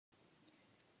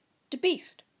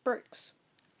DaBeast Bricks.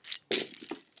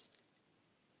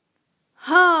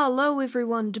 Hello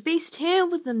everyone, DaBeast here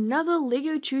with another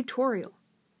LEGO tutorial.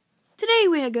 Today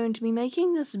we are going to be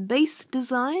making this base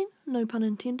design, no pun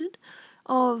intended,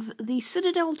 of the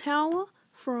Citadel Tower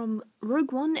from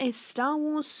Rogue One: A Star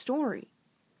Wars Story.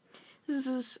 This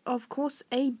is of course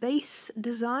a base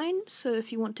design, so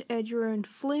if you want to add your own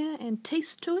flair and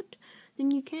taste to it,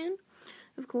 then you can.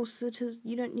 Of course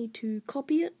you don't need to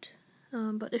copy it,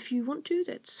 but if you want to,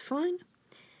 that's fine.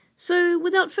 So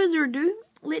without further ado,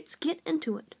 let's get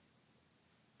into it.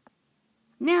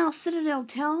 Now, Citadel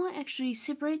Tower actually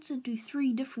separates into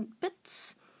 3 different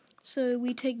bits. So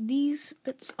we take these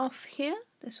bits off here.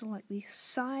 That's all like the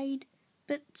side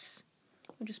bits.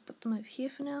 I'll just put them over here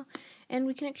for now. And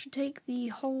we can actually take the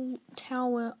whole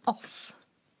tower off,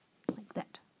 like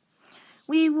that.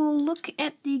 We will look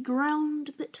at the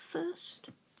ground bit first.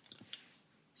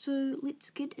 So let's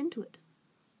get into it.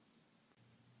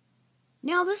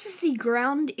 Now this is the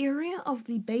ground area of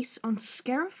the base on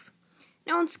Scarif.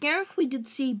 Now on Scarif we did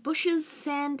see bushes,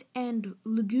 sand and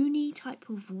lagoony type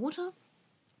of water.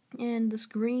 And this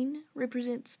green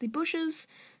represents the bushes,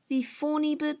 the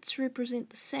fawny bits represent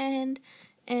the sand,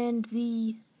 and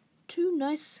the 2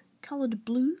 nice coloured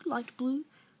blue, light blue,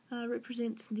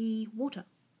 represents the water.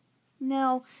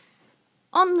 Now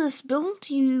on this build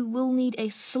you will need a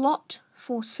slot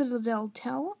for Citadel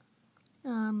Tower.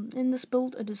 In this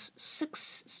build it is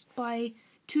 6 by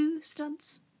 2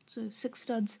 studs, so 6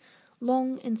 studs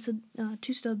long and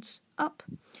 2 studs up.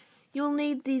 You'll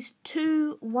need these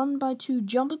 2 1x2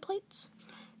 jumper plates,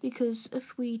 because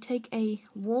if we take a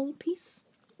wall piece,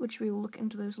 which we will look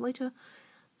into those later,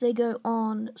 they go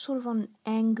on sort of on an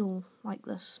angle like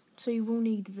this, so you will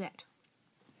need that.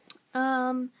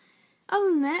 Other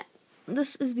than that,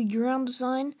 this is the ground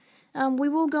design. We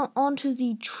will go on to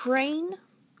the train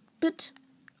bit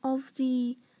of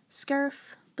the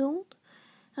Scarif build.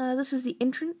 This is the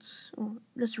entrance, or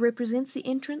this represents the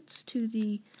entrance to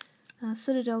the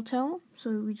Citadel Tower, so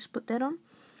we just put that on.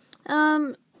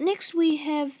 Next we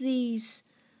have these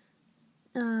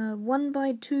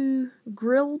 1x2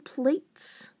 grill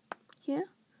plates here.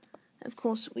 Of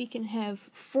course we can have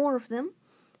 4 of them,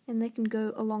 and they can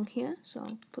go along here, so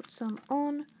I'll put some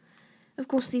on. Of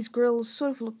course these grills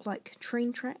sort of look like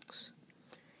train tracks.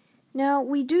 Now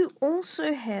we do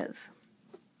also have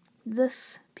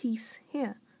this piece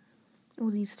here,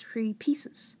 or these 3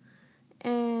 pieces,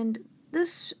 and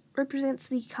this represents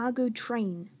the cargo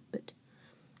train bit.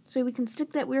 So we can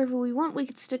stick that wherever we want. We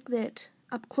could stick that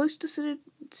up close to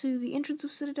the entrance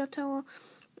of Citadel Tower.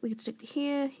 We could stick it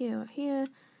here, here, or here.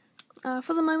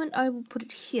 For the moment I will put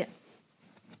it here.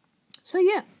 So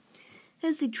yeah,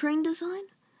 here's the train design.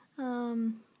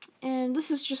 And this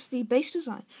is just the base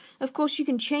design. Of course you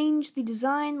can change the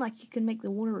design, like you can make the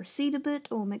water recede a bit,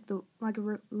 or make the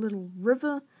little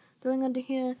river going under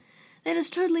here. That is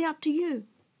totally up to you.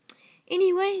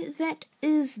 Anyway, that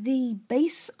is the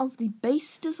base of the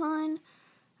base design.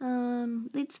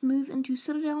 Let's move into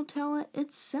Citadel Tower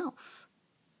itself.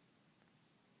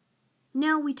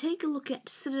 Now we take a look at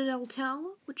Citadel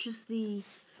Tower, which is the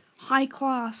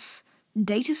high-class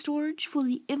data storage for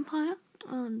the Empire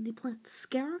on the planet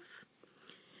Scarif.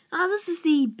 This is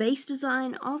the base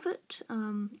design of it.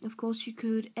 Of course you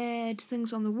could add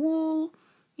things on the wall,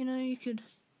 you could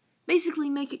basically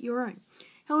make it your own.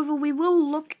 However, we will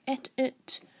look at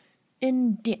it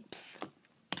in depth.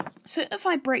 So if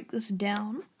I break this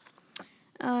down,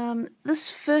 this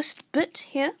first bit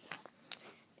here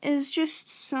is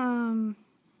just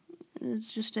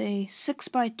it's just a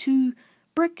 6x2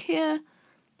 brick here,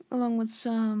 along with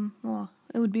some, well,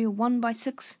 it would be a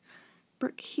 1x6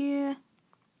 brick here,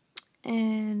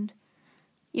 and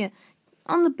yeah,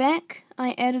 on the back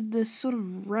I added this sort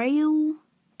of rail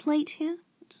plate here,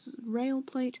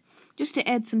 just to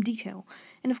add some detail.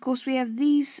 And of course we have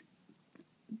these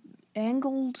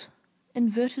angled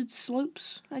inverted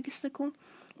slopes, I guess they're called,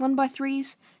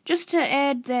 1x3s, just to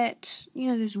add that,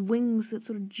 there's wings that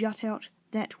sort of jut out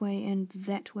that way and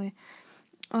that way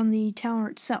on the tower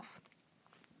itself.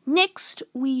 Next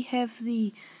we have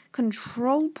the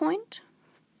control point,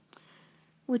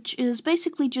 which is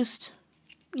basically just,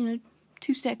 2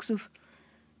 stacks of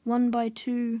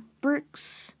 1x2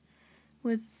 bricks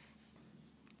with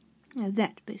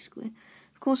that, basically.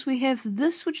 Of course we have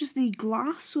this, which is the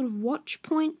glass sort of watch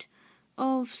point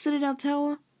of Citadel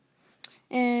Tower,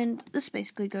 and this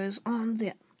basically goes on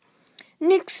there.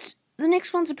 Next, the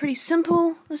next ones are pretty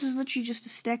simple. This is literally just a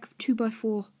stack of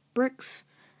 2x4 bricks.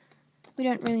 We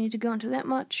don't really need to go into that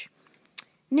much.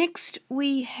 Next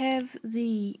we have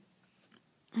the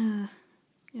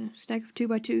stack of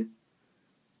 2x2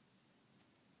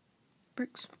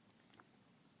 bricks.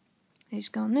 They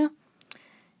just go on there.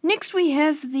 Next we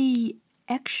have the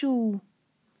actual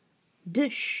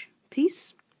dish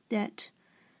piece that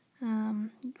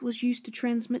was used to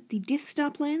transmit the Death Star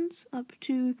plans up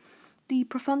to the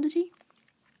profundity.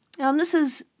 This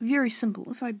is very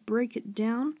simple. If I break it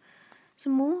down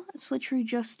some more, it's literally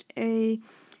just a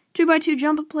 2x2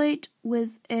 jumper plate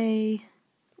with a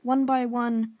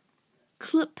 1x1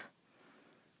 clip,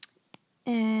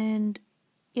 and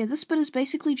yeah, this bit is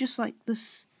basically just like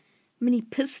this mini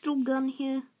pistol gun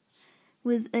here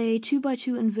with a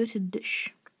 2x2 inverted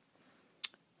dish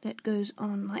that goes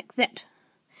on like that.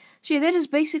 So yeah, that is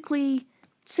basically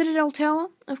Citadel Tower.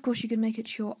 Of course, you can make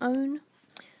it your own.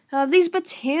 These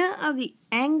bits here are the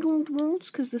angled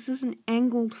walls, because this is an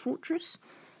angled fortress.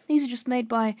 These are just made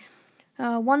by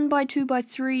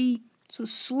 1x2x3 sort of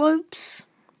slopes.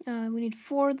 We need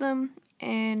 4 of them,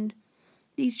 and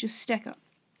these just stack up.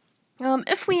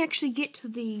 If we actually get to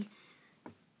the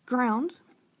ground,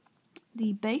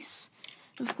 the base,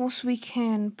 of course we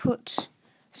can put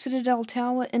Citadel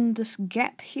Tower in this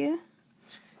gap here.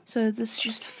 So this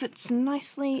just fits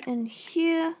nicely in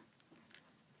here,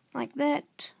 like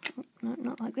that. No,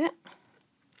 not like that.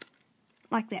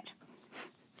 Like that.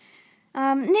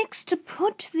 Next, to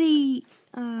put the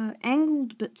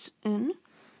angled bits in,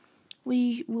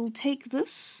 we will take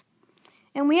this,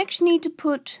 and we actually need to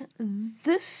put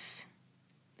this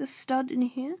stud in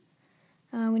here.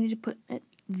 We need to put it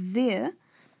there,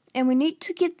 and we need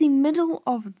to get the middle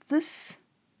of this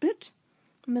bit,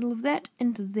 the middle of that,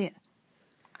 into there.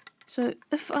 So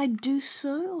if I do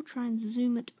so, I'll try and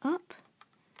zoom it up.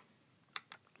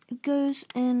 It goes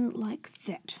in like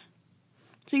that.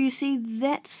 So you see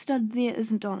that stud there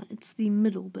isn't on it, it's the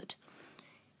middle bit.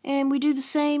 And we do the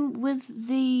same with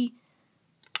the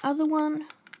other one.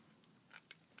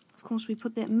 Of course we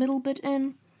put that middle bit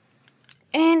in.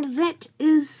 And that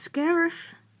is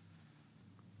Scarif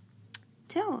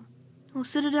Tower, or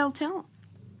Citadel Tower.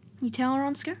 You tower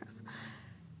on Scarif.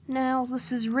 Now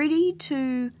this is ready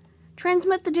to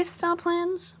transmit the Death Star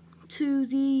plans to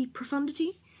the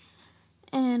profundity,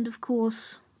 and of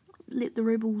course let the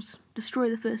rebels destroy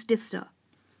the first Death Star,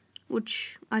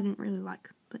 which I didn't really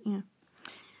like, but you know.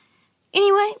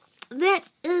 Anyway, that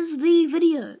is the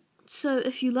video. So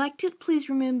if you liked it, please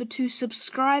remember to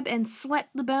subscribe and slap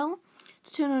the bell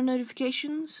to turn on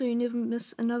notifications so you never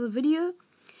miss another video.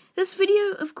 This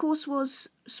video, of course, was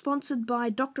sponsored by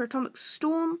Dr. Atomic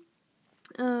Storm.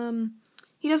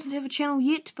 He doesn't have a channel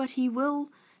yet, but he will,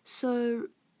 so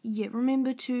yeah,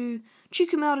 remember to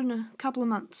check him out in a couple of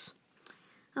months.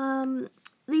 The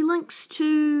links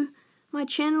to my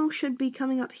channel should be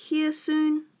coming up here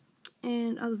soon,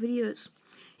 and other videos.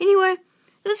 Anyway,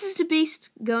 this is DaBeast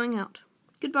going out.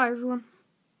 Goodbye, everyone.